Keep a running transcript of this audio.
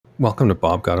Welcome to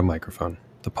Bob Got a Microphone,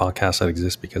 the podcast that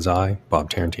exists because I,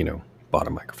 Bob Tarantino, bought a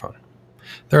microphone.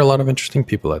 There are a lot of interesting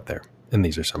people out there, and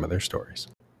these are some of their stories.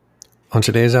 On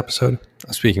today's episode,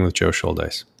 I'm speaking with Joe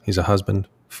Shouldice. He's a husband,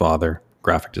 father,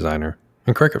 graphic designer,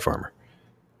 and cricket farmer.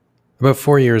 About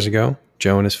 4 years ago,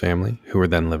 Joe and his family, who were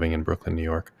then living in Brooklyn, New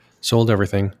York, sold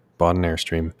everything, bought an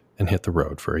Airstream, and hit the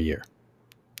road for a year.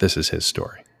 This is his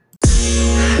story.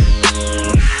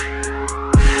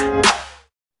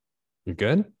 You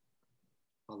good?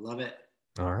 I love it.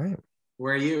 All right.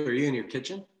 Where are you? Are you in your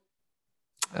kitchen?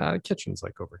 The kitchen's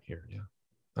like over here. Yeah.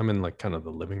 I'm in like kind of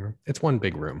the living room. It's one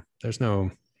big room. There's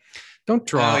no, don't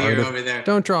draw over there.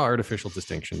 Don't draw artificial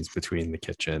distinctions between the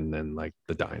kitchen and like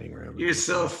the dining room. You're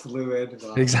so fluid.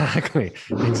 Wow. Exactly.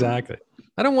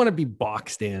 I don't want to be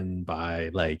boxed in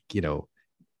by like,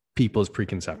 people's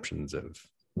preconceptions of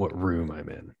what room I'm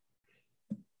in.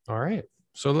 All right.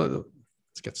 So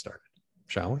let's get started,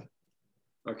 shall we?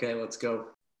 Okay, let's go.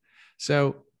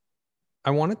 So I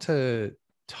wanted to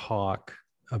talk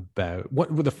about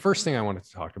the first thing I wanted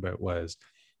to talk about was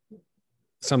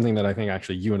something that I think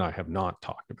actually you and I have not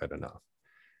talked about enough,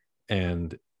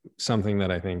 and something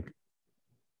that I think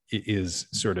is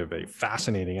sort of a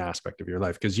fascinating aspect of your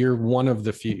life, because you're one of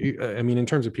the few, in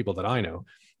terms of people that I know,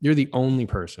 you're the only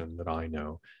person that I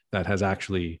know that has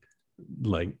actually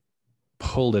like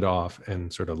pulled it off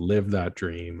and sort of lived that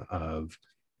dream of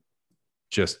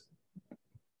just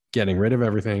getting rid of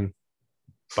everything,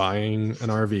 buying an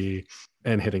RV,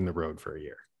 and hitting the road for a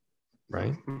year,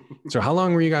 right? So how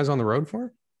long were you guys on the road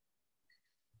for?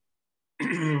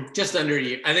 Just under a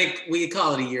year. I think we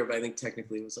call it a year, but I think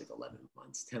technically it was like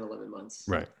 10, 11 months.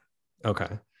 Right. Okay.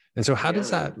 And so how does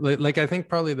that, like, I think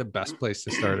probably the best place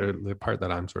to start, or the part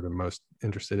that I'm sort of most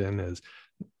interested in, is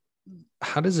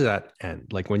how does that end?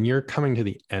 Like when you're coming to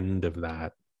the end of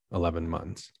that 11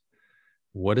 months,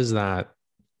 what does that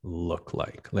look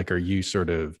like? Like, are you sort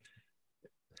of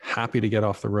happy to get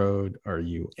off the road? Are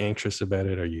you anxious about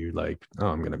it? Are you like, oh,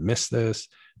 I'm going to miss this?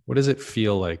 What does it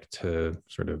feel like to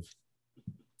sort of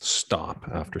stop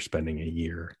after spending a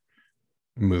year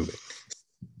moving?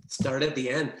 Start at the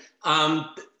end.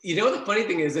 The funny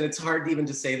thing is, and it's hard even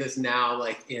to say this now,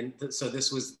 it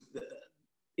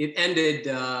ended,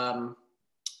 I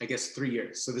guess 3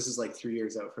 years. So this is like 3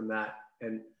 years out from that.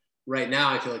 And right now,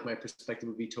 I feel like my perspective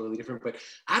would be totally different. But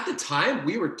at the time,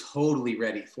 we were totally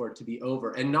ready for it to be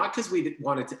over. And not because we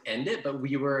wanted to end it, but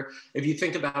we were, if you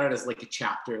think about it as like a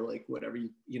chapter, like whatever,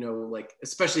 like,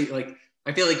 especially like,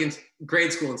 I feel like in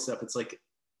grade school and stuff, it's like,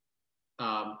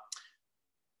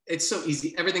 it's so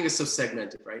easy. Everything is so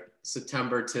segmented, right?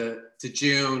 September to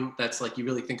June, that's like, you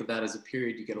really think of that as a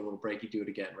period, you get a little break, you do it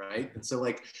again, right? And so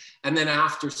like, and then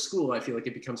after school, I feel like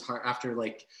it becomes hard after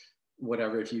like,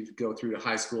 whatever, if you go through to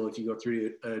high school, if you go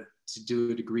through to do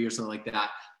a degree or something like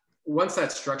that, once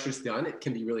that structure's done, it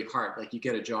can be really hard. Like you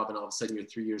get a job and all of a sudden you're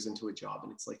 3 years into a job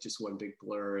and it's like just one big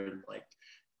blur. And like,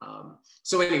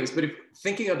 so anyways, but if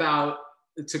thinking about,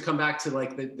 to come back to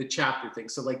like the chapter thing.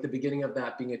 So like the beginning of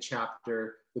that being a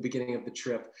chapter, the beginning of the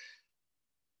trip,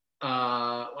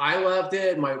 I loved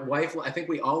it. My wife, I think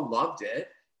we all loved it.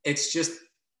 It's just,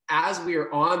 as we were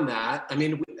on that,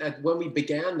 when we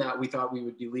began that, we thought we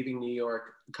would be leaving New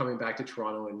York, coming back to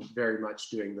Toronto, and very much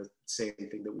doing the same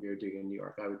thing that we were doing in New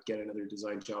York. I would get another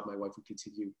design job. My wife would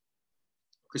continue,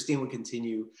 Christine would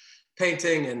continue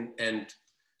painting, and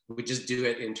we'd just do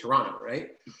it in Toronto,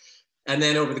 right? And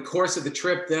then over the course of the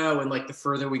trip, though, and like the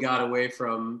further we got away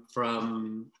from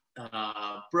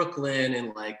Brooklyn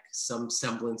and like some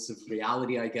semblance of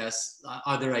reality, I guess,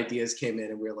 other ideas came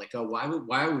in, and we were like, oh, why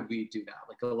would we do that?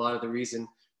 Like a lot of the reason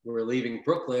we're leaving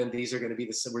Brooklyn, these are going to be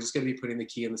we're just going to be putting the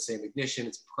key in the same ignition.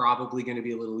 It's probably going to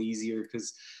be a little easier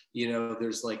because,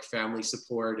 there's like family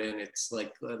support, and it's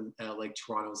like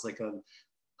Toronto's like a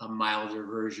milder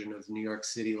version of New York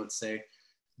City, let's say.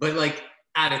 But like,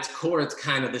 at its core, it's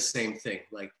kind of the same thing,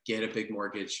 like get a big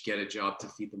mortgage, get a job to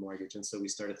feed the mortgage. And so we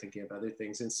started thinking of other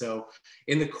things. And so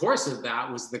in the course of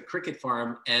that was the cricket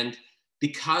farm. And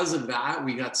because of that,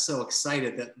 we got so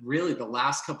excited that really the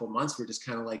last couple of months were just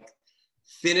kind of like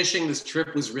finishing this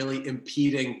trip was really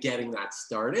impeding getting that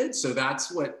started. So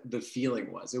that's what the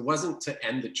feeling was. It wasn't to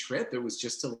end the trip. It was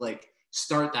just to like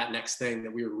start that next thing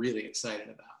that we were really excited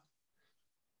about.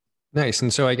 Nice.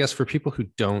 And so I guess for people who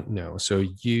don't know, so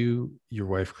you, your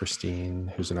wife,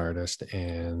 Christine, who's an artist,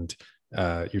 and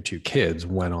your two kids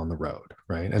went on the road,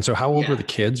 right? And so how old were the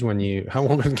kids when you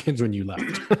left, when you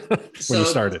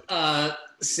started?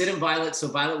 Sid and Violet. So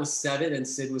Violet was 7 and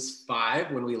Sid was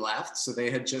 5 when we left. So they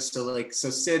had just so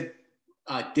Sid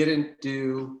didn't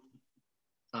do,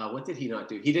 what did he not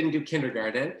do? He didn't do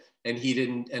kindergarten. and he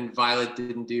didn't, and Violet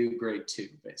didn't do grade 2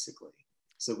 basically.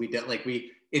 So we did like,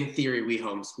 in theory, we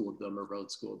homeschooled them or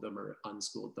road schooled them or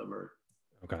unschooled them or.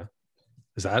 Okay.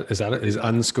 Is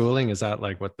unschooling? Is that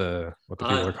like what the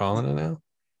people are calling it now?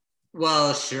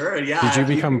 Well, sure. Yeah. Did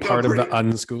you become part of the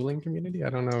unschooling community? I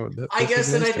don't know. I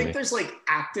guess, and I think there's like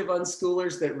active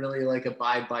unschoolers that really like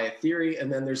abide by a theory.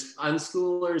 And then there's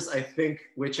unschoolers, I think,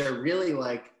 which are really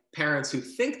like parents who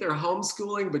think they're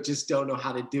homeschooling, but just don't know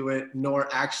how to do it,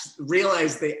 nor actually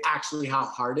realize how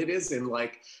hard it is and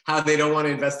like how they don't want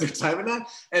to invest their time in that.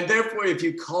 And therefore, if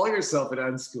you call yourself an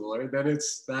unschooler, then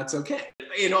that's okay.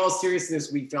 In all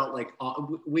seriousness, we felt like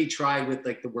we tried with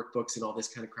like the workbooks and all this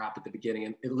kind of crap at the beginning.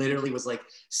 And it literally was like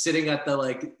sitting at the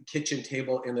like kitchen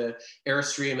table in the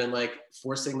Airstream and like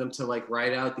forcing them to like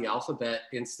write out the alphabet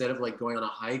instead of like going on a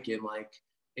hike in like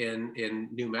in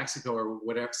New Mexico or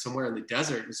whatever, somewhere in the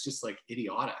desert. It was just like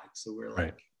idiotic. So we're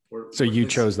like, so you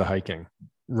chose the hiking,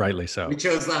 rightly so. We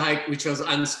chose the hike. We chose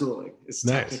unschooling. It's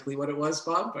technically what it was,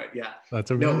 Bob. But yeah, that's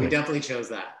amazing. No, we definitely chose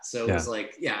that. So it was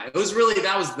like, it was really,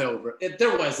 that was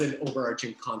there was an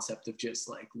overarching concept of just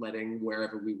like letting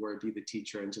wherever we were be the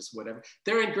teacher and just whatever.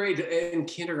 They're in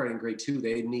kindergarten, grade 2.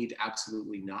 They need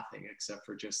absolutely nothing except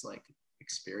for just like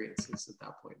experiences at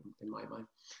that point in my mind.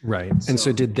 Right. And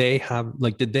so did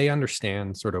they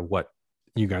understand sort of what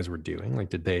you guys were doing? Like,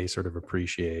 did they sort of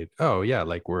appreciate, oh yeah,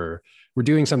 like we're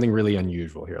doing something really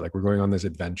unusual here. Like we're going on this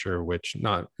adventure, which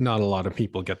not a lot of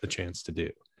people get the chance to do.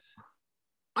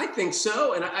 I think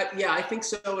so. And I think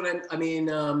so. And I mean,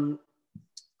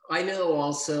 I know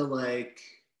also like,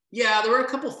 there were a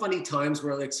couple funny times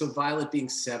where like, so Violet being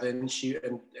 7, she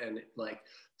and like,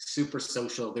 super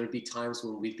social. There'd be times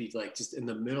when we'd be like just in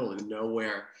the middle of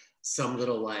nowhere, some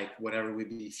little like whatever, we'd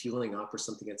be fueling up or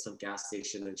something at some gas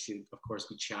station, and she'd of course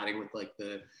be chatting with like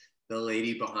the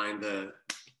lady behind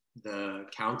the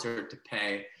counter to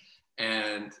pay,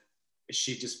 and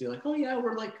she'd just be like, oh yeah,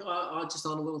 we're like just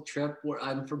on a little trip where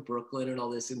I'm from Brooklyn and all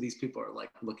this, and these people are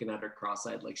like looking at her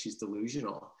cross-eyed like she's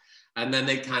delusional. And then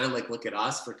they kind of like look at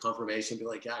us for confirmation, be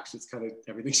like, yeah, actually, it's kind of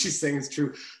everything she's saying is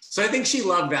true. So I think she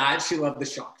loved that. She loved the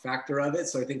shock factor of it.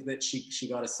 So I think that she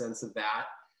got a sense of that.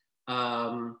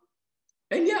 And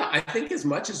yeah, I think as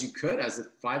much as you could as a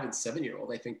 5 and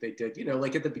 7-year-old, I think they did. You know,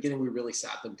 like at the beginning, we really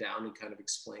sat them down and kind of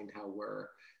explained how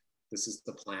this is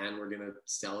the plan. We're going to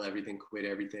sell everything, quit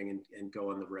everything, and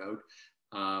go on the road.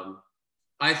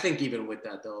 I think even with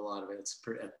that, though, a lot of it,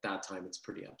 at that time, it's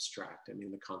pretty abstract. I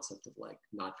mean, the concept of like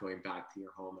not going back to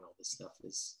your home and all this stuff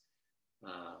is,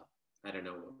 I don't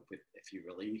know if you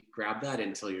really grab that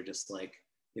until you're just like,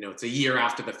 you know, it's a year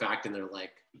after the fact and they're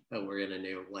like, oh, we're in a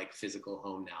new like physical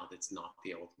home now that's not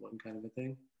the old one, kind of a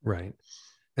thing. Right.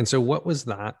 And so what was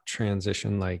that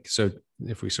transition like? So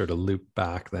if we sort of loop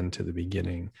back then to the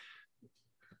beginning,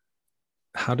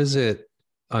 how does it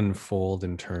unfold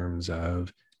in terms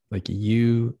of like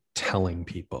you telling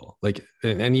people, like,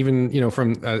 and even, you know,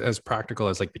 from as practical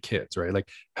as like the kids, right? Like,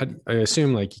 I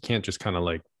assume like you can't just kind of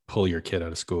like pull your kid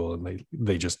out of school and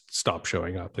they just stop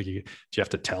showing up. Like, do you have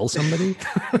to tell somebody?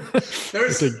 There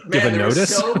were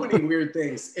so many weird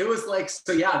things. It was like,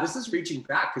 so yeah, this is reaching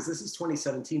back because this is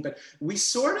 2017, but we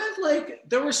sort of like,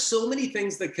 there were so many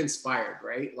things that conspired,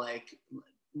 right? Like,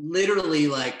 literally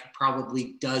like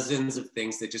probably dozens of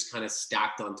things that just kind of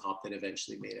stacked on top that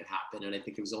eventually made it happen. And I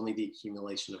think it was only the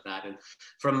accumulation of that. And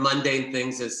from mundane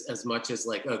things as much as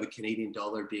like, oh, the Canadian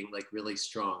dollar being like really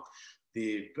strong,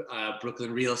 the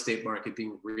Brooklyn real estate market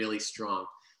being really strong,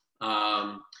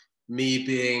 me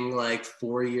being like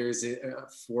 4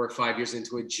 or 5 years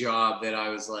into a job that I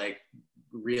was like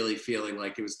really feeling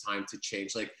like it was time to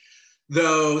change. Like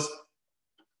those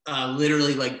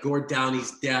literally like Gord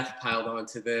Downey's death piled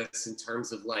onto this in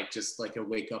terms of like just like a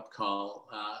wake up call.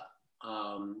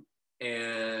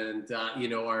 You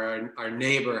know, our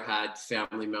neighbor had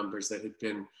family members that had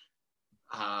been,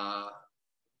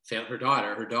 her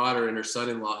daughter and her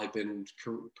son-in-law had been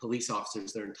police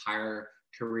officers their entire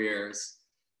careers.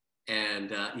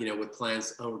 And, you know, with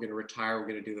plans, oh, we're going to retire, we're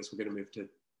going to do this, we're going to move to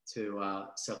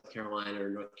South Carolina or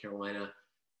North Carolina.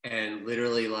 And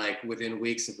literally like within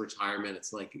weeks of retirement,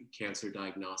 it's like cancer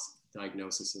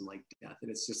diagnosis and like death. And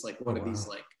it's just like one of these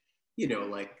like, you know,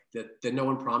 like that no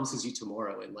one promises you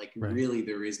tomorrow. And like, really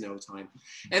there is no time.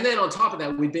 And then on top of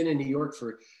that, we've been in New York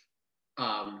for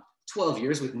 12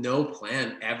 years with no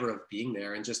plan ever of being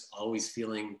there and just always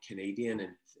feeling Canadian and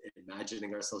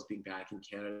imagining ourselves being back in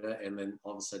Canada, and then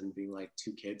all of a sudden being like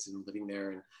 2 kids and living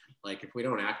there, and like if we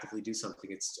don't actively do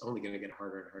something, it's only going to get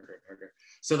harder and harder and harder.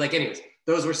 So like, anyways,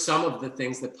 those were some of the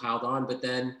things that piled on. But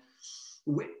then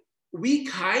we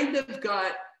kind of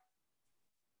got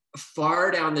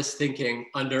far down this thinking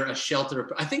under a shelter.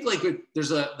 I think like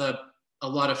there's a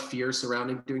lot of fear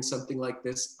surrounding doing something like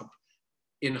this.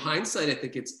 In hindsight, I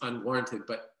think it's unwarranted,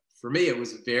 but for me, it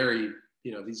was very,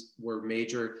 these were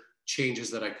major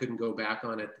changes that I couldn't go back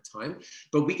on at the time.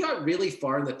 But we got really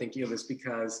far in the thinking of this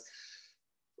because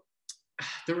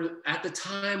there were, at the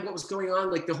time, what was going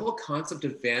on, like the whole concept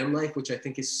of van life, which I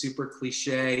think is super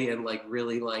cliche and like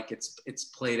really like it's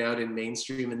played out in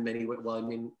mainstream in many ways. Well, I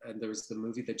mean, and there was the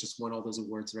movie that just won all those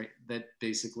awards, right? That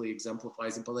basically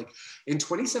exemplifies it. But like in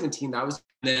 2017, that was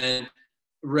then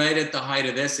right at the height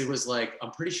of this. It was like,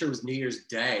 I'm pretty sure it was New Year's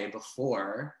Day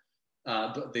before,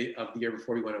 the year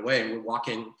before we went away. And we're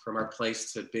walking from our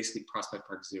place to basically Prospect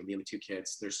Park Zoo, me and the two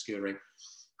kids, they're scootering,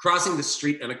 crossing the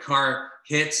street, and a car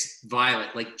hits Violet,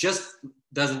 like just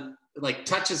doesn't, like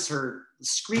touches her,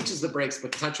 screeches the brakes,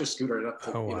 but touches her scooter up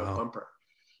to, bumper.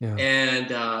 Yeah. And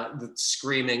the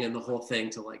screaming and the whole thing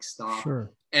to like stop.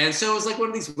 Sure. And so it was like one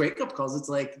of these wake up calls. It's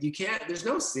like, you can't, there's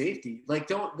no safety. Like,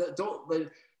 don't,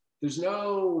 there's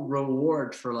no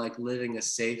reward for like living a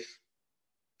safe,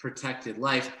 protected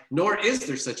life, nor is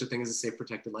there such a thing as a safe,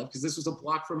 protected life, because this was a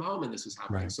block from home and this was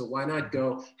happening. Right. So why not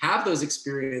go have those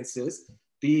experiences,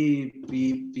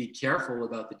 be careful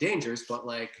about the dangers, but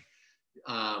like,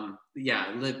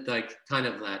 live like kind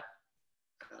of that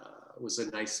was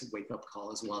a nice wake up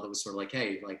call as well. That was sort of like,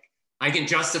 hey, like I can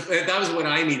justify, that was what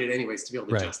I needed anyways, to be able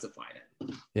to justify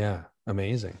it. Yeah.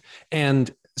 Amazing.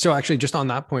 And so actually just on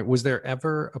that point, was there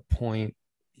ever a point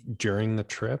during the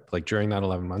trip, like during that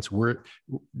 11 months,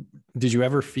 did you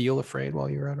ever feel afraid while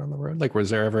you were out on the road? Like, was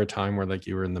there ever a time where like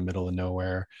you were in the middle of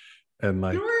nowhere and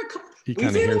like you kind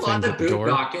of hear things at the door?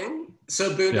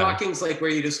 So boondocking's like where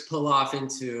you just pull off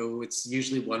into, it's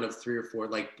usually one of 3 or 4,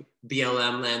 like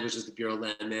BLM land, which is the Bureau of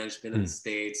Land Management in the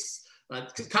States.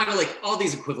 Kind of like all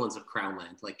these equivalents of Crown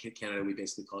land, like Canada, we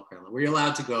basically call it Crown land, where you're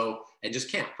allowed to go and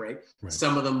just camp, right?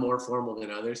 Some of them more formal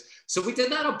than others. So we did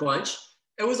that a bunch.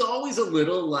 It was always a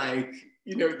little like,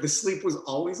 the sleep was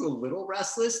always a little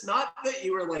restless. Not that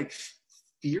you were like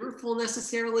fearful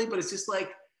necessarily, but it's just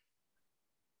like,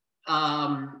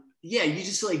 you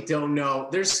just like don't know.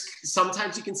 There's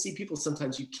sometimes you can see people,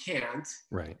 sometimes you can't.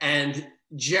 Right. And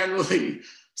generally,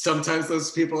 sometimes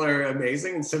those people are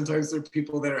amazing, and sometimes they're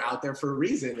people that are out there for a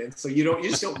reason. And so you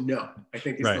just don't know, I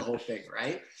think is the whole thing,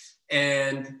 right?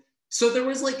 And so there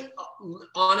was like,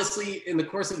 honestly, in the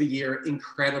course of a year,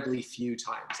 incredibly few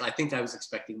times. I think I was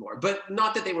expecting more, but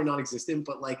not that they were non-existent,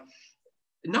 but like,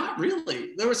 not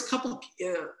really. There was a couple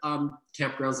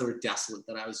campgrounds that were desolate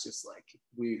that I was just like,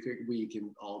 we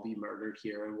can all be murdered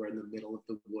here, and we're in the middle of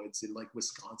the woods in like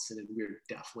Wisconsin, and we're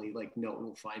definitely like, no one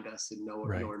will find us, and no one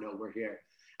will know we're here.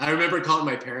 I remember calling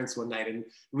my parents one night, and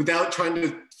without trying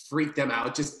to freak them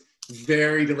out, just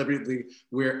very deliberately,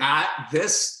 we're at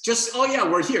this, just, oh yeah,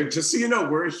 we're here, just so you know,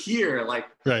 we're here, like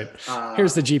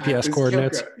here's the GPS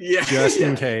coordinates, just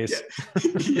in case.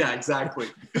 Yeah, exactly.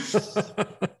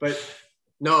 But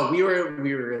no, we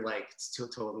were like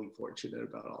totally fortunate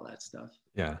about all that stuff.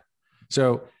 Yeah.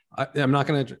 So I'm not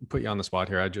going to put you on the spot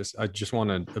here. I just want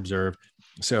to observe.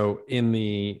 So in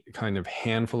the kind of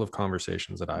handful of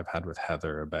conversations that I've had with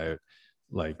Heather about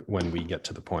like when we get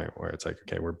to the point where it's like,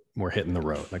 okay, we're hitting the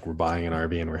road, like we're buying an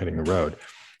RV and we're hitting the road.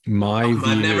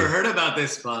 I've never heard about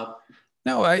this, Bob.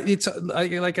 No,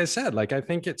 like I said, like I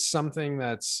think it's something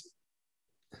that's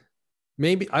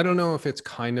maybe, I don't know if it's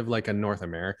kind of like a North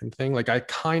American thing. Like I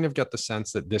kind of get the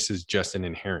sense that this is just an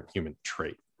inherent human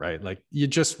trait, right? Like you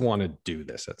just want to do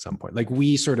this at some point. Like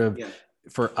we sort of,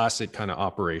 for us, it kind of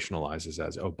operationalizes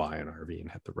as, oh, buy an RV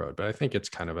and hit the road. But I think it's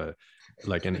kind of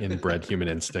like an inbred human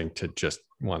instinct to just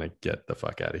want to get the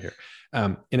fuck out of here.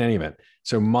 In any event,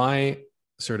 so my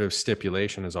sort of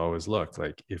stipulation has always looked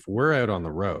like if we're out on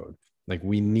the road, like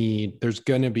there's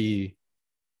going to be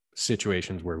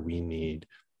situations where we need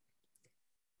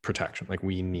protection. Like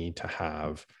we need to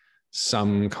have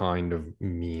some kind of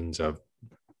means of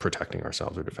protecting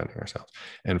ourselves or defending ourselves.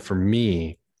 And for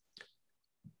me,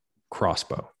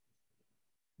 crossbow,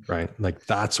 right? Like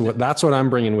that's what I'm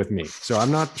bringing with me. So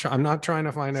I'm not trying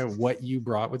to find out what you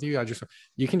brought with you.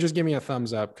 You can just give me a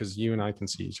thumbs up because you and I can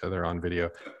see each other on video.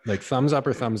 Like thumbs up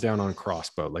or thumbs down on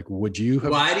crossbow. Like would you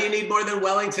have? Why do you need more than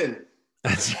Wellington?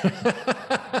 That's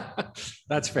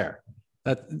fair.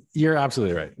 You're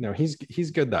absolutely right. No,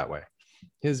 he's good that way.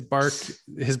 His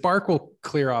bark will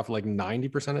clear off like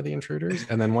 90% of the intruders,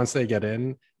 and then once they get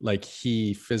in, like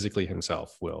he physically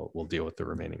himself will deal with the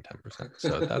remaining 10%.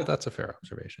 So that's a fair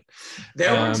observation.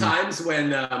 There were times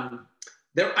when and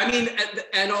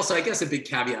also I guess a big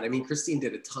caveat. I mean, Christine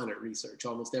did a ton of research,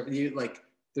 almost every, like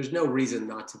there's no reason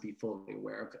not to be fully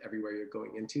aware of everywhere you're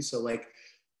going into. So like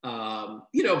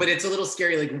But it's a little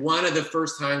scary. Like one of the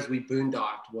first times we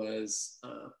boondocked was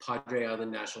Padre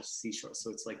Island National Seashore. So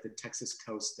it's like the Texas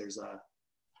coast. There's I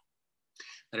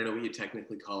don't know what you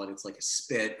technically call it. It's like a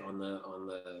spit on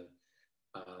the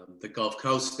Gulf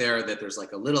Coast there. That there's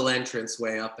like a little entrance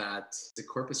way up at the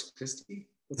Corpus Christi.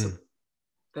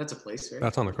 That's a place, right?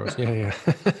 That's on the coast. Yeah.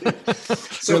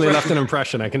 So really left an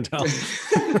impression, I can tell.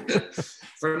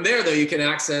 From there, though, you can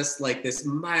access like this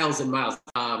miles and miles.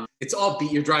 It's all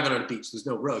beach. You're driving on a beach. There's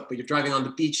no road, but you're driving on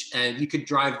the beach, and you could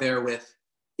drive there with,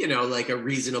 like a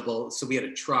reasonable. So we had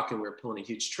a truck, and we were pulling a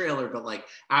huge trailer. But like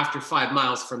after 5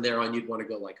 miles from there on, you'd want to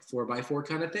go like a 4x4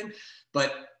 kind of thing.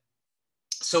 But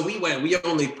so we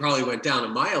only probably went down a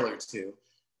mile or two.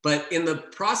 But in the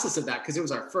process of that, because it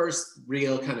was our first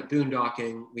real kind of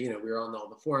boondocking, we were on all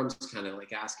the forums, kind of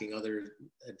like asking other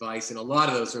advice, and a lot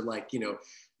of those are like,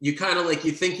 you kind of like,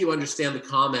 you think you understand the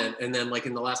comment, and then like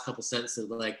in the last couple sentences,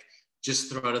 like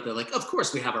just throw it out there, like, of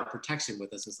course we have our protection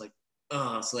with us. It's like,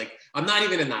 so like, I'm not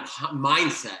even in that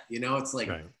mindset, it's like,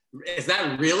 right. Is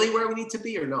that really where we need to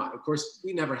be or not? Of course,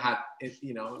 we never had it,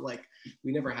 like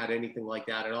we never had anything like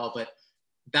that at all. But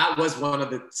that was one of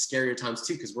the scarier times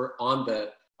too, because we're on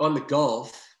the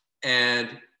Gulf, and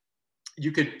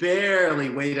you could barely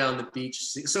way down the beach.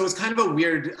 So it's kind of a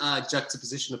weird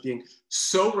juxtaposition of being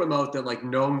so remote that like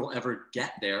no one will ever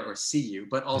get there or see you,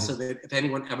 but also that if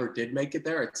anyone ever did make it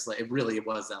there, it's like, it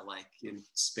was that like in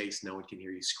space, no one can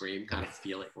hear you scream kind of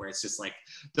feeling, where it's just like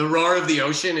the roar of the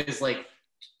ocean is like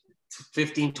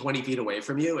 15, 20 feet away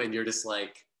from you. And you're just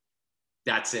like,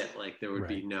 that's it. Like there would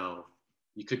be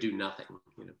you could do nothing,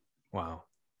 Wow.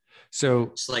 So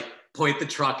just like point the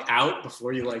truck out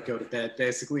before you like go to bed,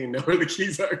 basically, and know where the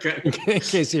keys are. In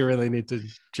case you really need to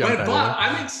jump out. Bob,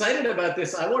 I'm excited about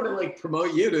this. I want to like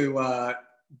promote you to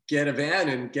get a van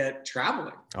and get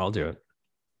traveling. I'll do it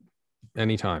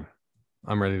anytime.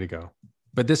 I'm ready to go.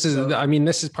 But this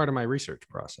is part of my research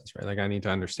process, right? Like I need to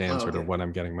understand sort of what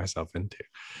I'm getting myself into.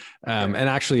 And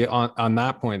actually on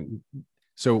that point,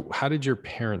 so how did your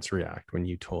parents react when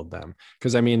you told them?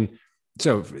 Because I mean,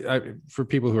 so for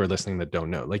people who are listening that don't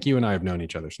know, like you and I have known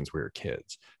each other since we were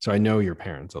kids. So I know your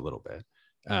parents a little bit.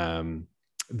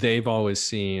 They've always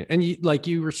seen, and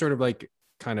you were sort of like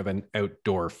kind of an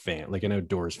outdoor fan, like an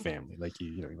outdoors family. Like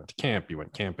you went to camp, you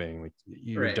went camping, like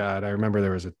your dad. I remember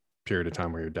there was a period of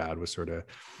time where your dad was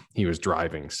he was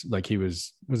driving, like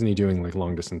wasn't he doing like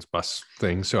long distance bus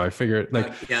things? So I figured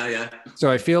like, yeah. So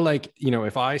I feel like,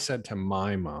 if I said to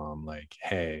my mom, like,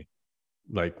 hey,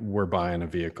 like we're buying a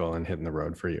vehicle and hitting the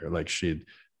road for a year, like she'd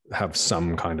have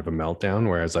some kind of a meltdown.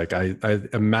 Whereas like I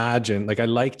imagine, like I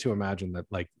like to imagine that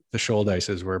like the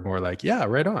Scholdices were more like, yeah,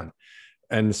 right on.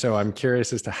 And so I'm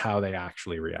curious as to how they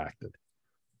actually reacted.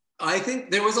 I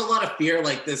think there was a lot of fear,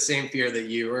 like the same fear that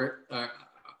you were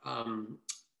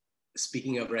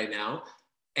speaking of right now.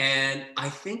 And I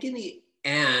think in the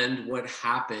end, what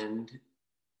happened,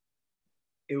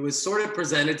 it was sort of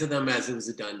presented to them as it was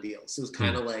a done deal. So it was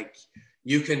kind of like,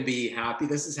 you can be happy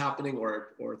this is happening,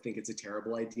 or think it's a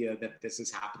terrible idea that this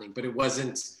is happening. But it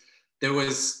wasn't, there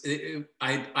was,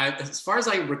 I as far as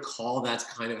I recall, that's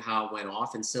kind of how it went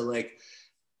off. And so like,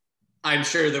 I'm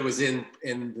sure there was in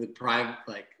the private,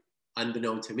 like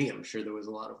unbeknown to me, I'm sure there was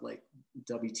a lot of like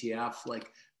WTF,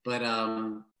 like, but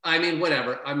I mean,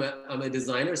 whatever. I'm a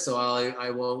designer, so I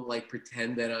won't like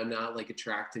pretend that I'm not like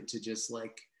attracted to just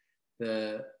like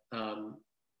the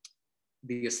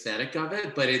aesthetic of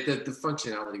it, but the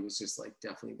functionality was just like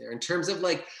definitely there. In terms of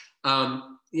like,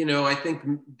 I think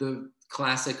the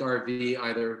classic RV,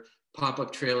 either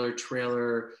pop-up trailer,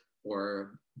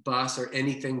 or bus, or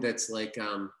anything that's like,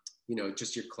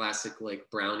 just your classic like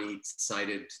brownie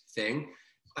sided thing.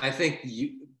 I think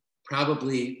you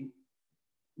probably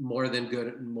more than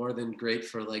great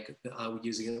for like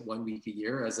using it 1 week a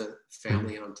year as a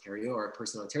family in Ontario or a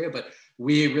person in Ontario. But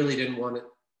we really didn't want to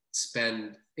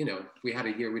spend, if we had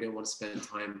a year, we didn't want to spend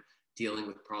time dealing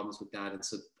with problems with that. And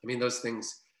so, I mean, those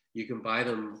things, you can buy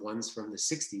them ones from the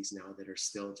 60s now that are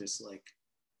still just like,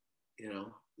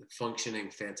 functioning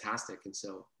fantastic. And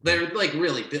so they're like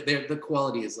really, the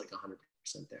quality is like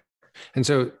 100% there. And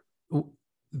so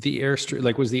the Airstream,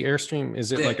 like, was the Airstream,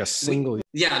 is it like a single?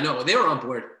 Yeah, no, they were on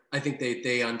board. I think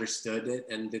they understood it,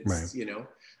 and it's,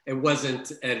 it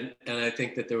wasn't, and I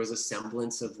think that there was a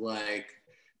semblance of like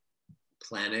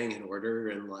planning and order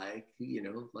and like,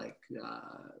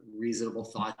 reasonable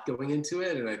thought going into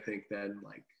it. And I think then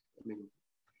like, I mean,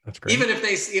 that's great. Even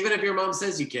if your mom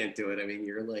says you can't do it, I mean,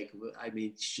 you're like,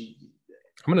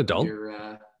 I'm an adult.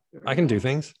 I can do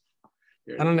things.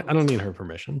 I don't need her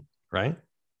permission, right?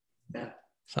 Yeah.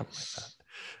 Something like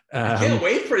that.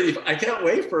 I can't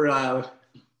wait for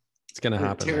going to the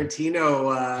happen.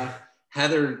 Tarantino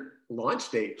Heather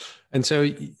launch date. And so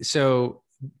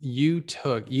you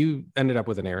ended up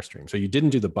with an Airstream. So you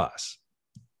didn't do the bus.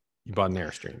 You bought an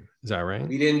Airstream. Is that right?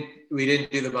 We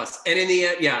didn't do the bus. And in the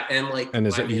end, yeah. And like, and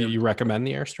is it, you recommend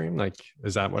the Airstream? Like,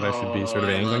 is that what I should be sort of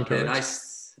angling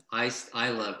towards? I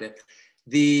loved it.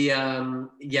 The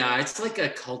it's like a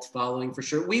cult following for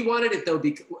sure. We wanted it though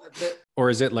because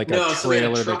or is it like a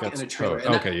trailer that gets towed?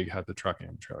 Okay, you had the truck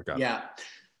and the trailer. Got it.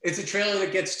 It's a trailer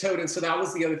that gets towed, and so that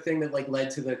was the other thing that like led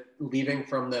to the leaving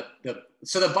from the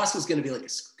so the bus was going to be like a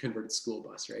converted school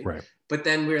bus, right? Right. But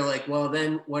then we were like, well,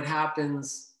 then what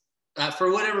happens?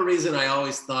 For whatever reason, I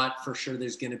always thought for sure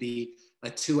there's going to be a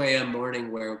 2 a.m.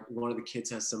 morning where one of the kids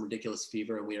has some ridiculous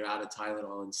fever and we are out of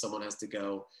Tylenol and someone has to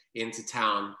go into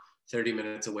town 30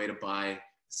 minutes away to buy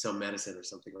some medicine or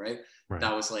something, right?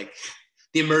 That was like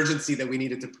the emergency that we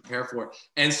needed to prepare for.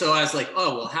 And so I was like,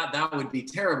 oh, well, that would be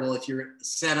terrible if you're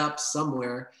set up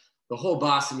somewhere, the whole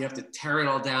bus, and you have to tear it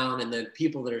all down. And then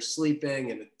people that are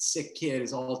sleeping and a sick kid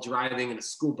is all driving in a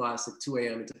school bus at 2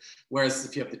 a.m. Whereas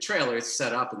if you have the trailer, it's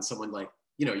set up and someone like,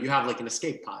 you have like an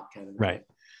escape pod kind of thing. Right.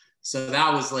 So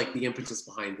that was like the impetus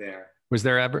behind there. Was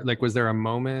there a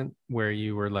moment where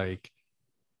you were like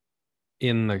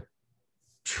in the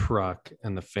truck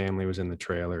and the family was in the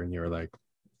trailer and you were like,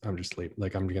 I'm just leaving,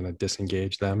 like I'm gonna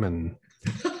disengage them and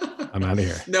I'm out of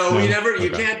here? No, we never. Okay.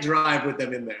 You can't drive with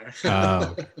them in there.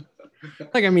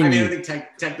 Like I mean, I think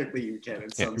technically you can.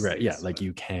 In some right? Yeah, like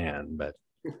you can, but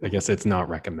I guess it's not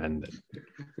recommended.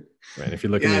 Right? If you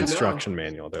look in the instruction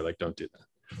manual, they're like, don't do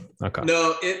that. Okay.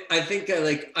 No, I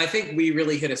think we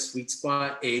really hit a sweet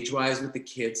spot age-wise with the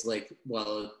kids.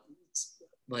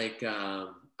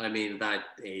 I mean, that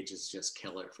age is just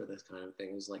killer for this kind of thing.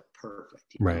 It was like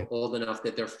perfect. Right. Old enough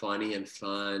that they're funny and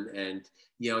fun, and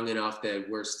young enough that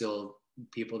we're still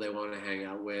people they want to hang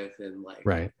out with, and like.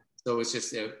 Right. So it's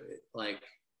just like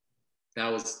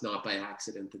that was not by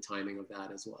accident, the timing of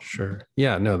that as well. Sure.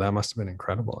 Yeah, no, that must have been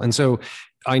incredible. And so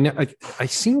I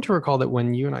seem to recall that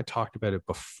when you and I talked about it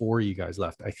before you guys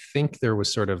left, I think there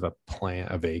was sort of a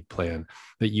vague plan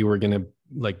that you were going to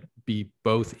like be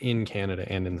both in Canada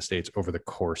and in the States over the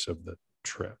course of the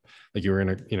trip. Like you were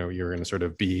going to sort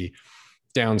of be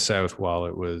down south while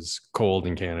it was cold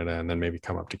in Canada and then maybe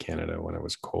come up to Canada when it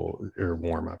was cold or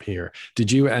warm up here.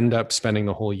 Did you end up spending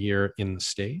the whole year in the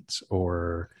States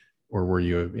or were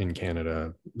you in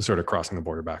Canada sort of crossing the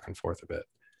border back and forth a bit?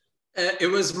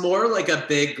 It was more like a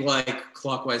big like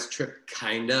clockwise trip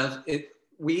kind of.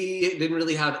 We didn't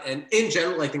really have, and in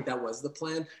general, I think that was the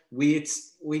plan. We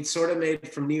sort of made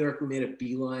from New York, we made a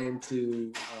beeline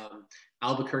to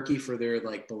Albuquerque for their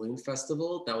like balloon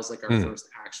festival. That was like our first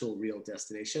actual real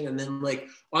destination. And then like,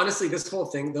 honestly, this whole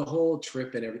thing, the whole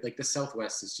trip and everything, like the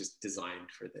Southwest is just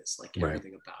designed for this. Like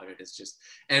everything about it is just,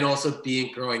 and also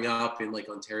growing up in like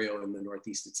Ontario in the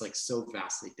Northeast, it's like so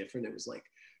vastly different. It was like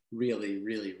really,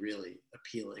 really, really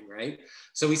appealing. Right.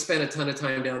 So we spent a ton of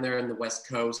time down there on the West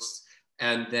Coast.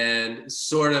 And then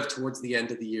sort of towards the end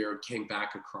of the year, came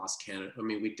back across Canada. I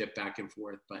mean, we dipped back and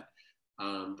forth, but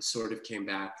sort of came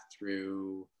back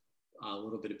through a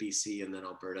little bit of BC and then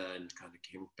Alberta and kind of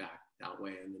came back that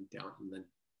way and then down and then,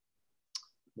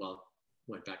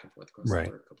 went back and forth across the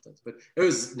border a couple times. But it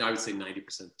was, I would say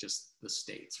 90% just the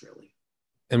States really.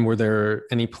 And were there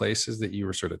any places that you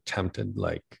were sort of tempted,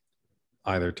 like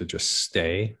either to just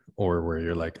stay or where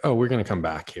you're like, oh, we're going to come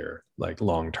back here like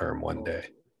long-term one day?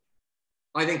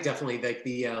 I think definitely like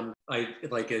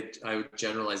I would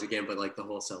generalize again, but like the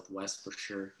whole Southwest for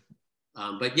sure.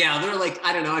 But yeah, they're like,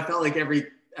 I don't know. I felt like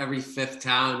every fifth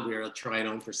town we were trying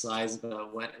on for size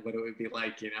about what it would be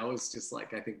like, it's just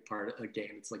like, I think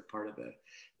it's like part of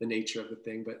the nature of the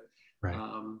thing, but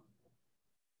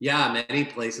many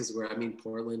places where, I mean,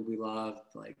 Portland, we loved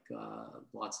like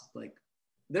lots of like,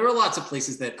 there were lots of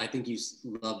places that I think you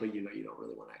love, but you don't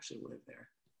really want to actually live there.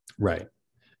 Right.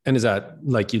 And is that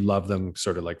like you love them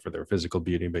sort of like for their physical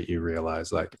beauty, but you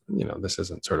realize like, this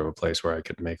isn't sort of a place where I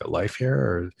could make a life here?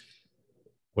 Or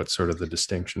what's sort of the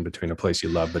distinction between a place you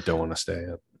love but don't want to stay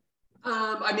at?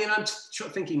 I mean, I'm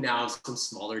thinking now of some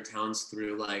smaller towns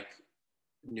through like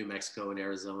New Mexico and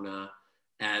Arizona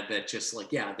that just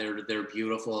like, they're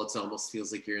beautiful. It almost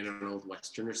feels like you're in an old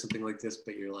Western or something like this,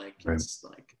 but you're like, it's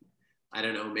like, I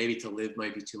don't know, maybe to live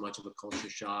might be too much of a culture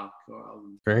shock.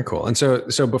 Very cool. And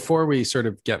so before we sort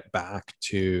of get back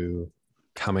to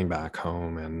coming back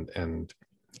home and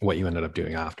what you ended up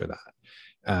doing after that,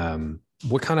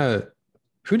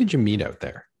 who did you meet out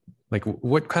there? Like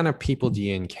what kind of people do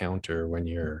you encounter when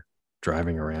you're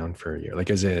driving around for a year?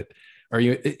 Like,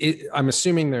 I'm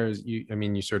assuming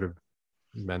you sort of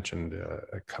mentioned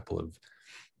a couple of,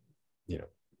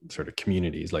 sort of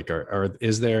communities? Like,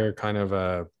 is there kind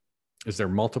of is there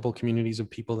multiple communities of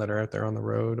people that are out there on the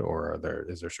road, or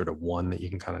is there sort of one that you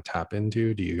can kind of tap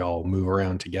into? Do you all move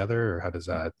around together, or how does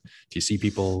that, do you see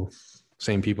people,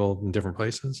 same people in different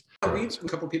places? A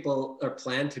couple people are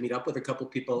planned to meet up with a couple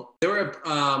people. There were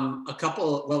a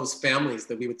couple, well, it was families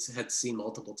that we had seen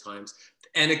multiple times.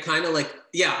 And it kind of like,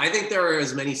 yeah, I think there are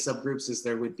as many subgroups as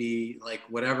there would be, like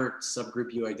whatever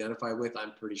subgroup you identify with,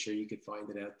 I'm pretty sure you could find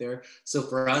it out there. So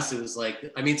for us, it was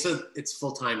like, I mean, so it's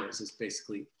full-timers. It's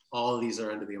basically all of these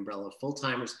are under the umbrella of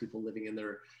full-timers, people living in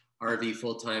their RV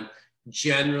full-time.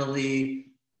 Generally,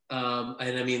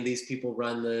 and I mean, these people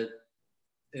run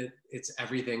it's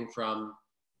everything from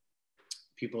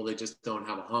people that just don't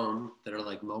have a home, that are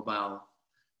like mobile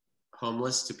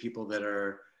homeless, to people that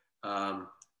are,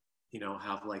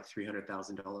 have like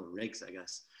 $300,000 rigs, I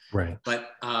guess. Right.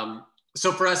 But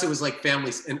so for us, it was like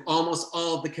families, and almost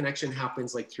all of the connection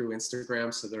happens like through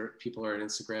Instagram. So people are on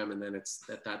Instagram, and then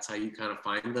that's how you kind of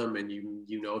find them, and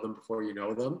you know them before you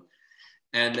know them,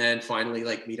 and then finally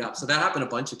like meet up. So that happened a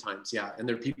bunch of times, yeah. And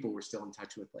there are people we're still in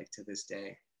touch with like to this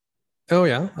day. Oh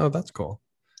yeah, oh that's cool.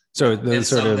 So and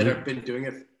some that have been doing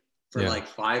it for like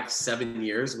 5-7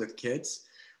 years with kids,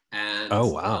 and oh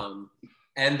wow.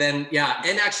 And then, yeah,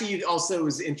 and actually also it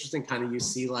was interesting kind of, you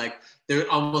see like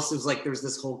there almost was like there's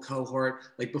this whole cohort,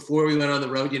 like before we went on the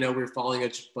road, we were following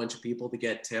a bunch of people to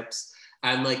get tips,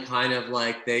 and like kind of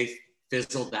like they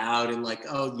fizzled out, and like,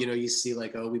 oh, you see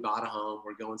like, oh, we bought a home,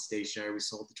 we're going stationary, we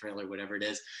sold the trailer, whatever it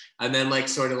is. And then like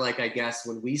sort of like, I guess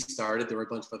when we started, there were a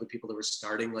bunch of other people that were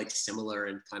starting like similar,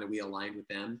 and kind of we aligned with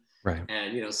them. Right.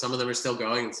 And, some of them are still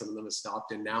going and some of them have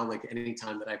stopped. And now like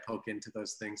anytime that I poke into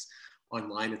those things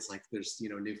online, it's like there's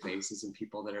new faces and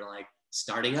people that are like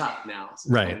starting up now. So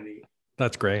right.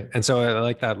 That's great. And so I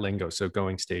like that lingo. So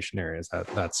going stationary, is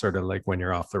that's sort of like when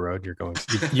you're off the road,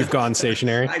 you've gone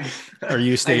stationary. Are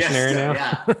you stationary now?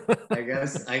 Yeah, I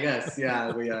guess.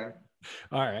 Yeah, we are.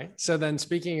 All right. So then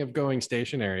speaking of going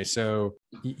stationary, so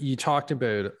you talked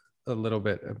about a little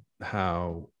bit of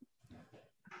how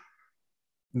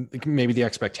maybe the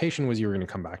expectation was you were going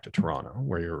to come back to Toronto,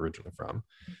 where you're originally from.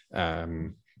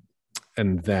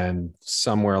 And then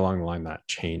somewhere along the line that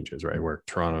changes, right? Where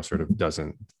Toronto sort of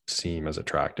doesn't seem as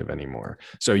attractive anymore.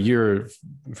 So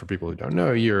for people who don't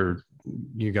know, you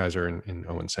guys are in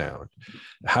Owen Sound.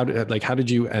 How did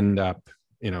you end up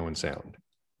in Owen Sound?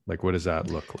 Like, what does that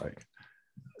look like?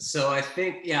 So I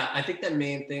think the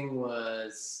main thing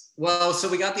was, so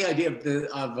we got the idea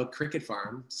of a cricket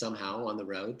farm somehow on the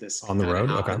road.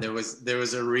 Okay. And there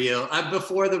was a real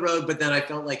before the road, but then I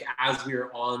felt like as we were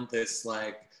on this,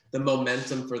 like the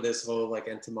momentum for this whole like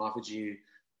entomophagy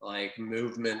like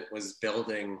movement was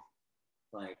building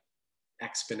like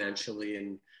exponentially,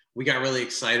 and we got really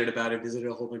excited about it. Visited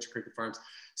a whole bunch of cricket farms.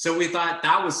 So we thought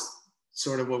that was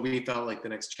sort of what we felt like the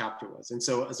next chapter was. And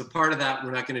so as a part of that,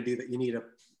 we're not going to do that. You need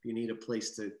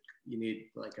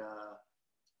like a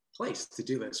place to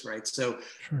do this, right? So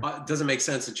it doesn't make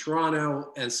sense in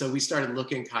Toronto. And so we started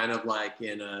looking kind of like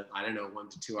in a, 1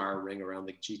 to 2 hour ring around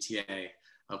the GTA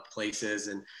of places.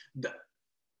 And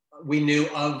we knew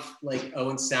of like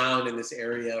Owen Sound in this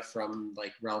area from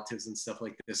like relatives and stuff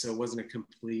like this. So it wasn't a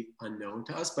complete unknown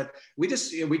to us, but we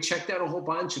checked out a whole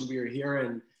bunch, and we were here,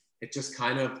 and it just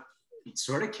kind of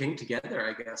sort of came together,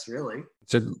 I guess, really.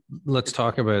 So let's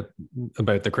talk about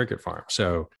the cricket farm.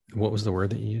 So what was the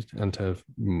word that you used?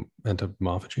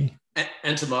 Entomophagy?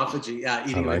 Entomophagy, yeah,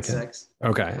 eating insects.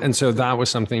 Okay. And so that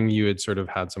was something you had sort of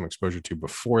had some exposure to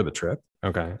before the trip.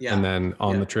 Okay. Yeah. And then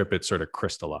on the trip, it sort of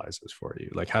crystallizes for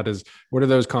you. Like what are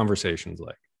those conversations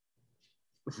like?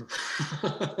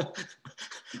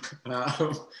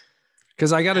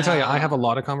 Because I got to tell you, I have a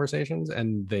lot of conversations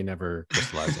and they never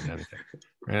crystallize in anything.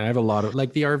 And I have a lot of,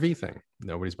 like the RV thing.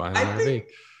 Nobody's buying an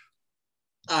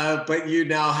RV. But you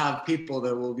now have people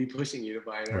that will be pushing you to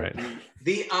buy an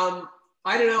RV.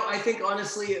 I don't know. I think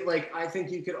honestly, I think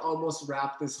you could almost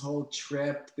wrap this whole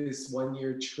trip, this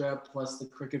 1-year trip plus the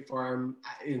cricket farm,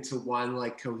 into one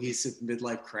like cohesive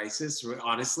midlife crisis,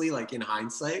 honestly, like in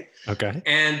hindsight. Okay.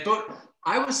 But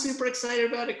I was super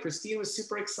excited about it. Christine was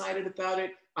super excited about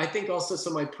it. I think also,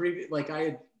 so my previous,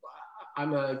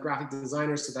 I'm a graphic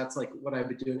designer, so that's like what I've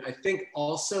been doing. I think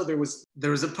also there was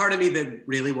a part of me that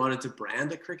really wanted to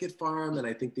brand a cricket farm. And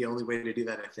I think the only way to do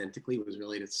that authentically was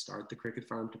really to start the cricket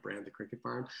farm, to brand the cricket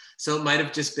farm. So it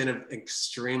might've just been an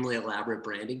extremely elaborate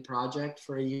branding project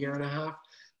for 1.5 years.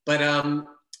 But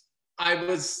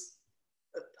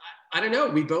I don't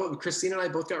know, Christine and I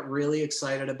both got really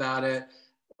excited about it.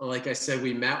 Like I said,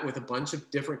 we met with a bunch of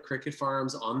different cricket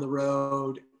farms on the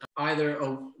road, either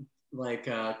like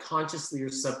consciously or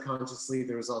subconsciously,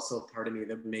 there was also a part of me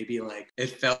that maybe like it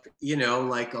felt, you know,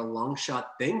 like a long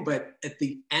shot thing. But at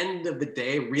the end of the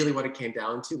day, really what it came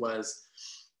down to was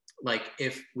like,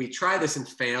 if we try this and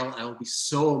fail, I will be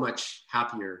so much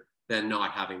happier than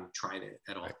not having tried it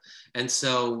at all. Right. And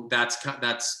so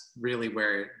that's really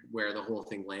where the whole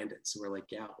thing landed. So we're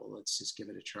like, yeah, well, let's just give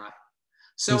it a try.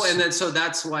 So, and then, so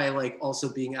that's why, like,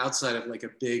 also being outside of like a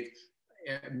big,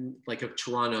 like a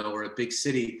Toronto or a big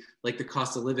city, like the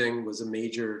cost of living was a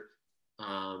major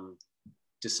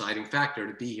deciding factor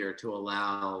to be here, to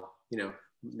allow, you know,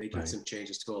 making right. some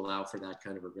changes to allow for that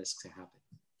kind of a risk to happen.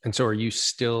 And so are you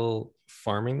still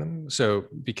farming them? So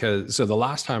the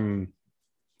last time,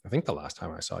 I think the last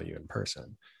time I saw you in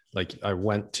person, like I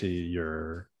went to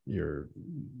your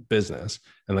business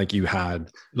and like you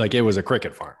had, like it was a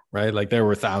cricket farm, right? Like there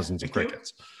were thousands of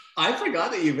crickets. I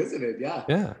forgot that you visited. Yeah.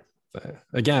 Yeah.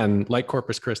 Again, like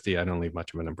Corpus Christi, I don't leave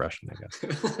much of an impression, I guess.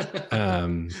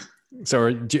 So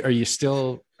are you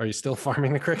still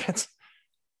farming the crickets?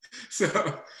 So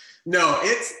no,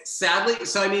 it's sadly,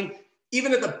 so I mean,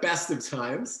 even at the best of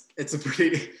times, it's a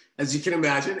pretty, as you can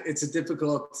imagine, it's a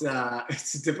difficult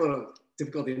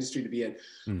industry to be in.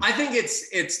 I think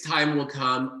it's time will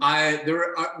come. There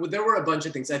were a bunch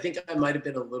of things. I think I might have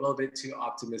been a little bit too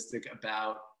optimistic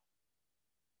about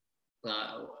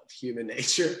human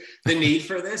nature, the need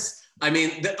for this. I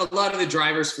mean, a lot of the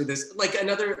drivers for this, like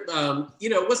another, you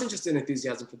know, it wasn't just an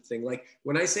enthusiasm for the thing. Like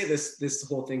when I say this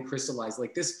whole thing crystallized,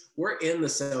 like this, we're in the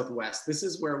Southwest. This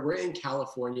is where we're in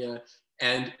California,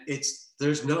 and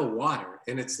there's no water.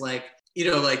 And it's like, you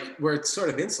know, like we're sort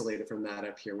of insulated from that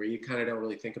up here, where you kind of don't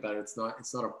really think about it. It's not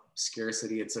a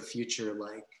scarcity. It's a future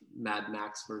like Mad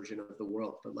Max version of the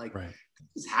world. But like, right.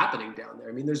 It's happening down there.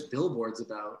 I mean, there's billboards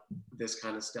about this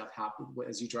kind of stuff happening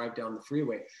as you drive down the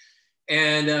freeway.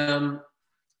 And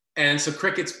so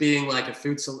crickets being like a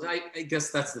food, so I guess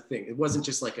that's the thing. It wasn't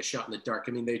just like a shot in the dark.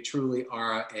 I mean, they truly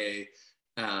are a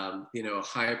you know,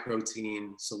 high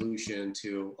protein solution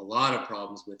to a lot of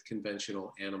problems with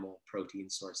conventional animal protein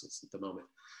sources at the moment.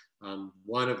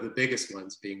 One of the biggest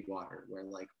ones being water, where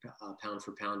like pound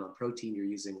for pound on protein, you're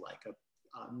using like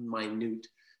a minute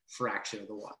fraction of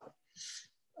the water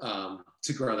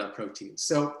to grow that protein.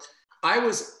 So I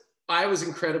was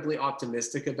incredibly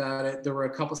optimistic about it. There were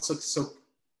a couple, so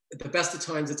at the best of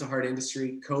times, it's a hard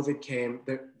industry. COVID came,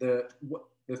 the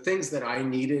things that I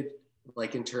needed,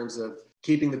 like in terms of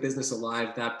keeping the business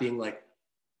alive, that being like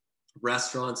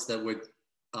restaurants that would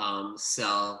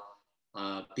sell,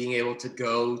 being able to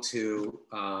go to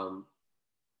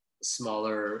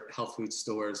smaller health food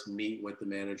stores, meet with the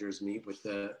managers, meet with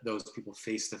those people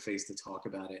face to face to talk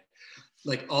about it.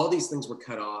 Like all these things were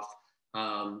cut off.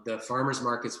 The farmers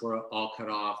markets were all cut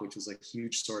off, which was like a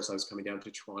huge source. I was coming down to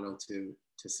Toronto to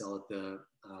sell at the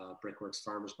Brickworks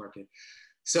Farmers Market.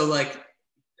 So like,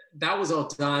 that was all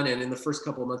done. And in the first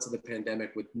couple of months of the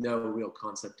pandemic, with no real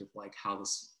concept of like how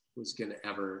this was going to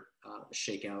ever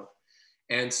shake out.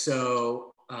 And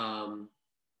so, and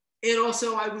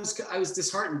also I was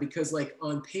disheartened because like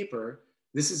on paper,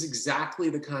 this is exactly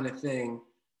the kind of thing,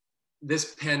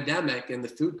 this pandemic and the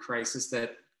food crisis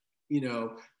that, you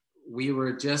know, we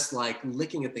were just like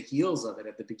licking at the heels of it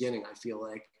at the beginning. I feel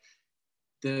like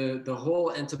the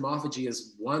whole entomophagy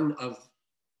is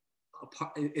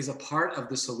a part of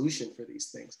the solution for these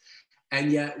things.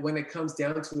 And yet when it comes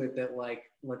down to it, that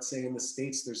like, let's say in the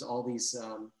States, there's all these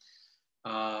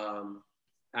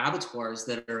abattoirs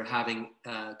that are having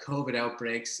COVID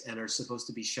outbreaks and are supposed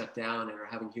to be shut down and are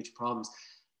having huge problems.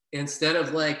 Instead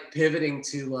of like pivoting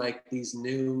to like these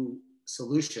new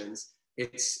solutions,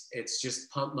 it's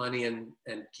just pump money and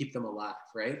keep them alive,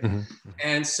 right? Mm-hmm.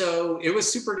 And so it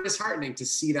was super disheartening to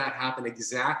see that happen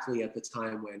exactly at the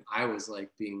time when I was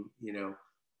like being, you know,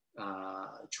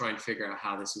 trying to figure out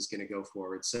how this was going to go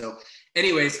forward. So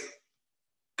anyways,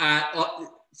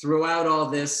 throughout all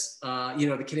this, you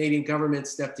know, the Canadian government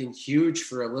stepped in huge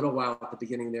for a little while at the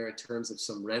beginning there in terms of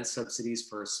some rent subsidies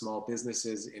for small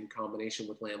businesses in combination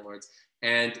with landlords.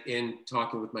 And in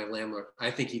talking with my landlord, I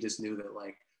think he just knew that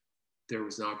like, there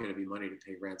was not going to be money to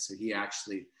pay rent. So he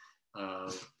actually,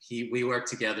 we worked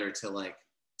together to like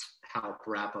help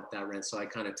wrap up that rent. So I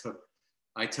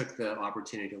took the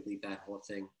opportunity to leave that whole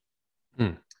thing.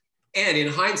 And in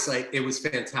hindsight, it was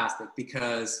fantastic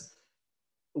because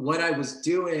what I was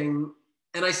doing,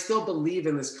 and I still believe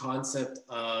in this concept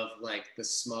of like a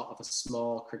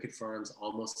small cricket farms,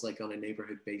 almost like on a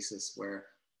neighborhood basis where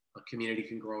a community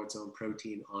can grow its own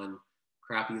protein on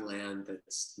crappy land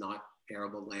that's not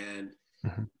arable land,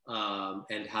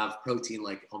 and have protein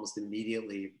like almost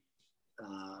immediately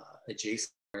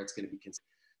adjacent where it's going to be consumed.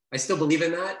 I still believe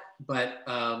in that, but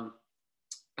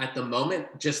at the moment,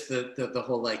 just the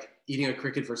whole like eating a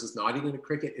cricket versus not eating a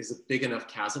cricket is a big enough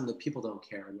chasm that people don't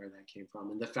care where that came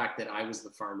from. And the fact that I was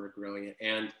the farmer growing it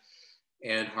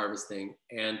and harvesting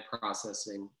and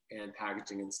processing and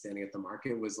packaging and standing at the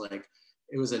market was like,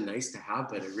 it was a nice to have,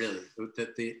 but it really,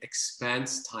 the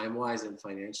expense time-wise and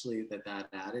financially that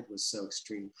added was so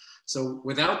extreme. So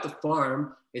without the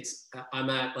farm, I'm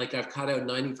at like, I've cut out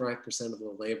 95% of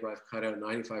the labor, I've cut out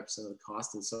 95% of the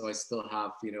cost. And so I still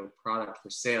have, product for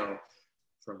sale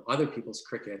from other people's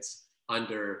crickets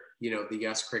under, the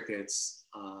Yes Crickets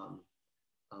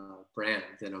brand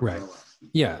and umbrella. Right.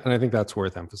 Yeah. And I think that's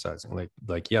worth emphasizing.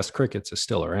 Like Yes Crickets is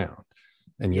still around.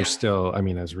 And you're still, I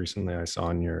mean, as recently I saw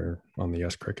on the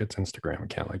Yes Crickets Instagram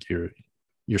account, like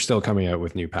you're still coming out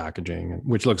with new packaging,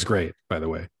 which looks great, by the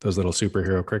way. Those little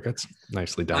superhero crickets,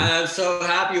 nicely done. I'm so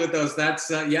happy with those.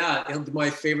 That's my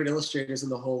favorite illustrators in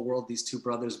the whole world. These two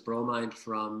brothers, Bromine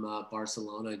from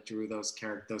Barcelona, drew those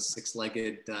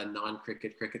 6-legged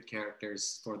non-cricket cricket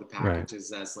characters for the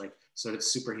packages as like sort of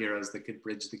superheroes that could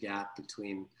bridge the gap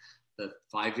between the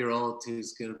 5-year-old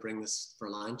who's going to bring this for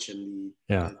lunch and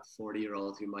the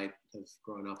 40-year-old who might have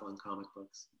grown up on comic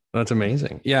books. That's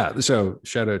amazing. Yeah. So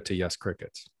shout out to Yes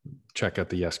Crickets. Check out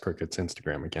the Yes Crickets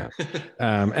Instagram account.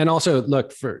 And also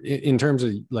look in terms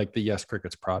of like the Yes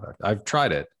Crickets product, I've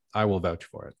tried it. I will vouch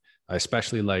for it. I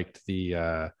especially liked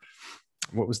so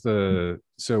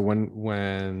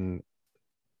when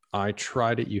I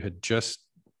tried it,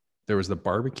 there was the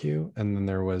barbecue and then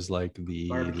there was like the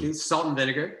barbecue, salt and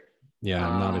vinegar. Yeah,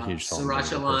 I'm not a huge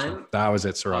sriracha lime. That was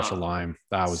it, sriracha lime.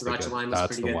 That was sriracha lime.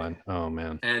 That's the one. Oh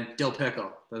man. And dill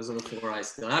pickle. Those are the 4 I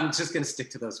still. I'm just gonna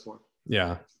stick to those 4.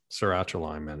 Yeah, sriracha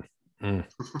lime, man.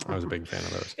 I was a big fan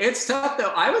of those. It's tough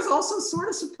though. I was also sort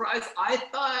of surprised. I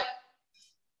thought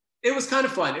it was kind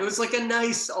of fun. It was like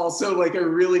a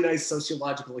really nice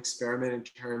sociological experiment in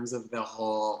terms of the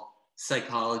whole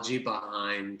psychology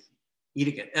behind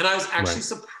eating it. And I was actually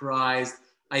surprised.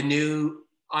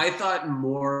 I thought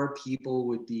more people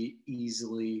would be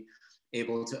easily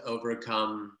able to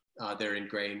overcome their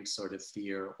ingrained sort of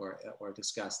fear or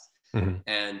disgust. Mm-hmm.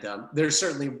 And there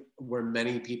certainly were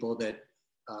many people that,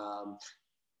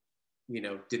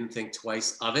 didn't think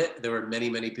twice of it. There were many,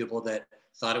 many people that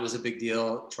thought it was a big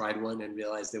deal, tried one and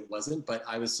realized it wasn't, but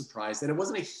I was surprised. And it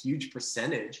wasn't a huge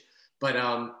percentage, but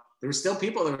there were still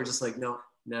people that were just like, no,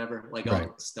 never. Like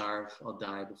I'll starve, I'll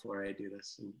die before I do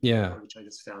this. And, which I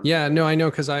just found. Yeah, no, I know,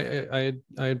 because I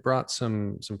had brought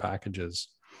some packages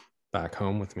back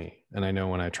home with me, and I know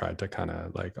when I tried to kind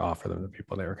of like offer them to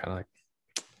people, they were kind of like,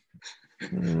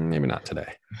 maybe not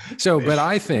today. So, but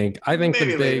I think the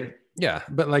big later.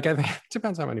 But like I think it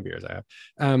depends how many beers I have.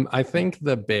 I think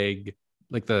the big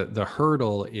like the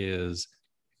hurdle is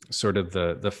sort of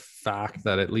the fact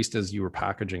that at least as you were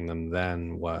packaging them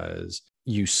then was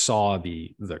you saw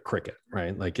the cricket,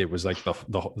 right? Like it was like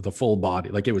the full body,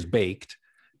 like it was baked,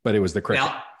 but it was the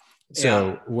cricket.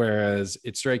 So whereas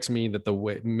it strikes me that the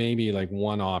way maybe like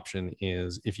one option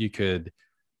is if you could,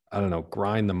 I don't know,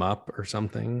 grind them up or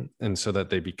something, and so that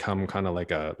they become kind of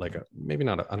like a maybe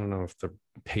not I don't know if the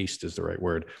paste is the right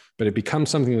word, but it becomes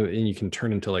something that you can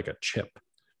turn into like a chip,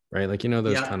 right? Like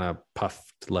those kind of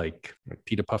puffed like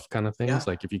pita puff kind of things.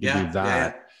 Like if you could do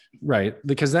that. Right.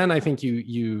 Because then I think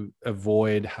you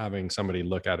avoid having somebody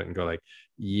look at it and go like,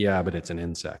 yeah, but it's an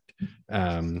insect.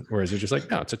 Whereas you're just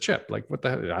like, no, it's a chip. Like what the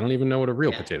hell? I don't even know what a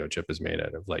real potato chip is made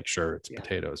out of. Like, sure, it's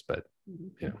potatoes, but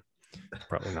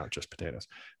probably not just potatoes.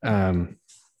 In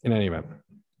any event,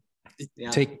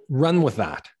 run with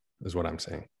that is what I'm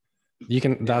saying.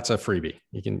 That's a freebie.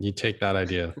 You take that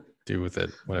idea, do with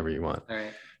it whatever you want. All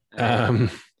right.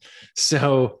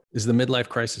 So is the midlife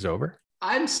crisis over?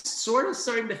 I'm sort of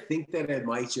starting to think that it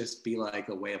might just be like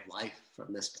a way of life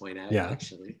from this point out,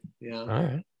 actually. Yeah. All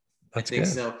right. I think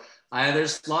so.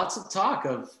 There's lots of talk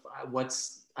of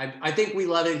I think we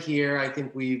love it here. I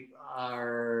think we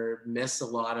miss a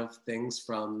lot of things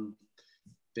from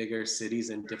bigger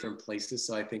cities and different places.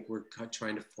 So I think we're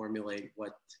trying to formulate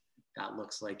what that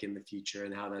looks like in the future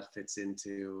and how that fits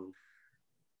into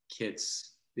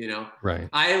kids, Right.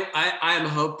 I'm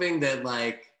hoping that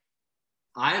like,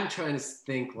 I'm trying to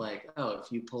think like,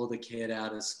 if you pulled a kid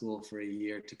out of school for a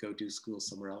year to go do school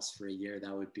somewhere else for a year,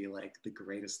 that would be like the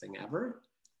greatest thing ever.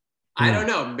 I don't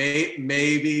know.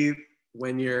 Maybe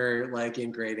when you're like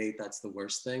in grade 8, that's the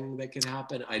worst thing that can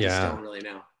happen. I just don't really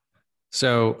know.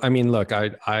 So, I mean, look,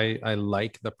 I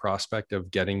like the prospect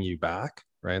of getting you back,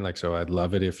 right? Like, so I'd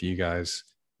love it if you guys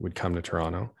would come to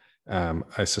Toronto.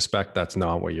 I suspect that's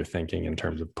not what you're thinking in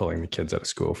terms of pulling the kids out of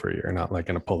school for a year. You're not like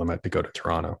going to pull them out to go to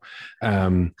Toronto.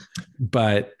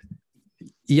 But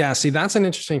Yeah, see, that's an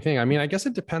interesting thing. I mean, I guess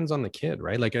it depends on the kid,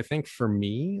 right? Like, I think for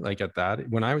me, like at that,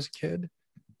 when I was a kid,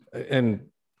 and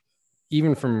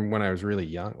even from when I was really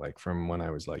young, like from when I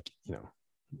was like,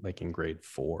 like in grade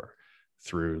 4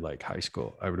 through like high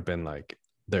school, I would have been like,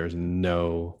 there's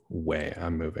no way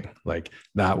I'm moving. Like,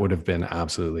 that would have been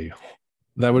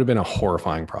a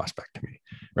horrifying prospect to me,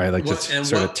 right? Like, just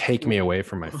sort of take me away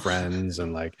from my friends,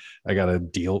 and like I gotta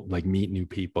meet new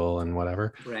people and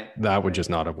whatever. Right. That would just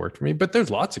not have worked for me. But there's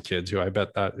lots of kids who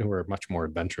are much more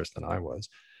adventurous than I was,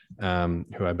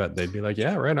 who I bet they'd be like,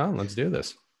 yeah, right on, let's do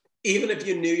this. Even if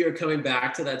you knew you're coming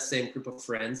back to that same group of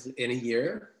friends in a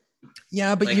year.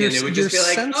 Yeah, but like, and it would just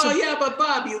be like, oh yeah, but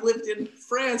Bob, you lived in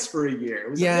France for a year. It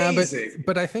was amazing.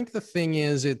 But I think the thing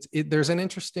is, there's an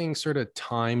interesting sort of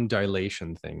time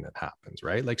dilation thing that happens,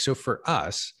 right? Like, so for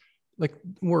us, like,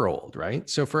 we're old, right?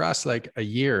 So for us, like, a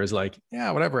year is like,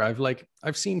 yeah, whatever.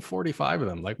 I've seen 45 of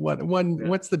them. Like,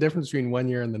 what's the difference between 1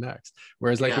 year and the next?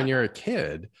 Whereas like when you're a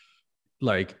kid,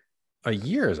 like, a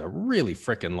year is a really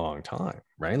freaking long time,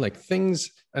 right? Like, and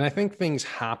I think things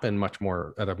happen much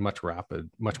more at a much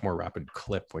more rapid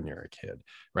clip when you're a kid,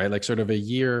 right? Like, sort of a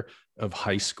year of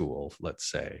high school, let's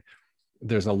say,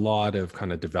 there's a lot of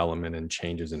kind of development and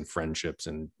changes in friendships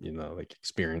and, like,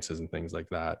 experiences and things like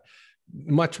that.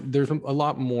 There's a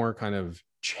lot more kind of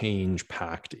change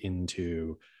packed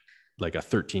into like a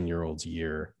 13-year-old's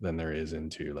year than there is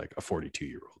into like a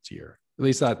 42-year-old's year. At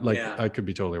least that, like, I could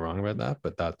be totally wrong about that,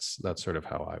 but that's sort of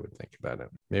how I would think about it.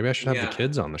 Maybe I should have the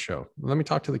kids on the show. Let me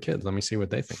talk to the kids. Let me see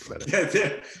what they think about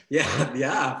it.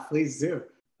 Yeah, please do.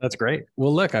 That's great.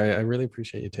 Well, look, I really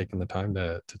appreciate you taking the time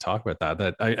to talk about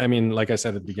that. I mean, like I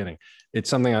said at the beginning, it's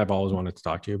something I've always wanted to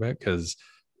talk to you about, because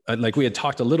like we had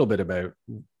talked a little bit about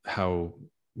how,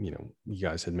 you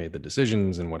guys had made the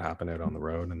decisions and what happened out on the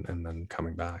road and then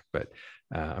coming back. But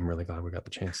I'm really glad we got the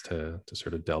chance to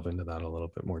sort of delve into that a little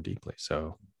bit more deeply.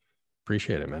 So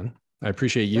appreciate it, man. I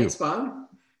appreciate you. Thanks, Bob.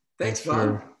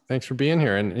 Thanks for being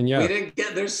here. And yeah,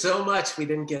 there's so much we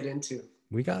didn't get into.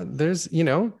 There's,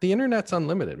 the internet's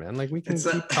unlimited, man. Like, we can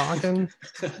keep talking.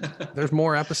 There's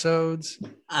more episodes.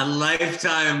 A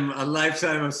lifetime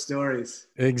of stories.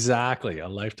 Exactly. A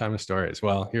lifetime of stories.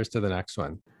 Well, here's to the next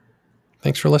one.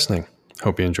 Thanks for listening.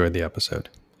 Hope you enjoyed the episode.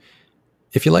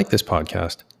 If you like this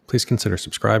podcast, please consider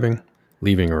subscribing,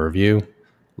 leaving a review,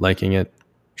 liking it,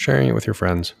 sharing it with your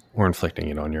friends, or inflicting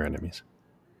it on your enemies.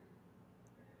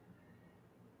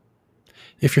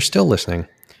 If you're still listening,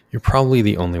 you're probably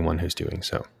the only one who's doing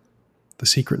so. The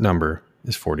secret number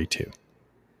is 42.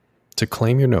 To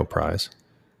claim your No Prize,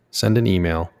 send an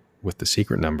email with the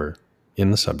secret number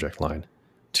in the subject line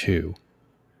to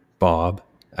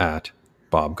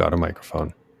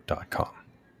bob@bobgotamicrophone.com.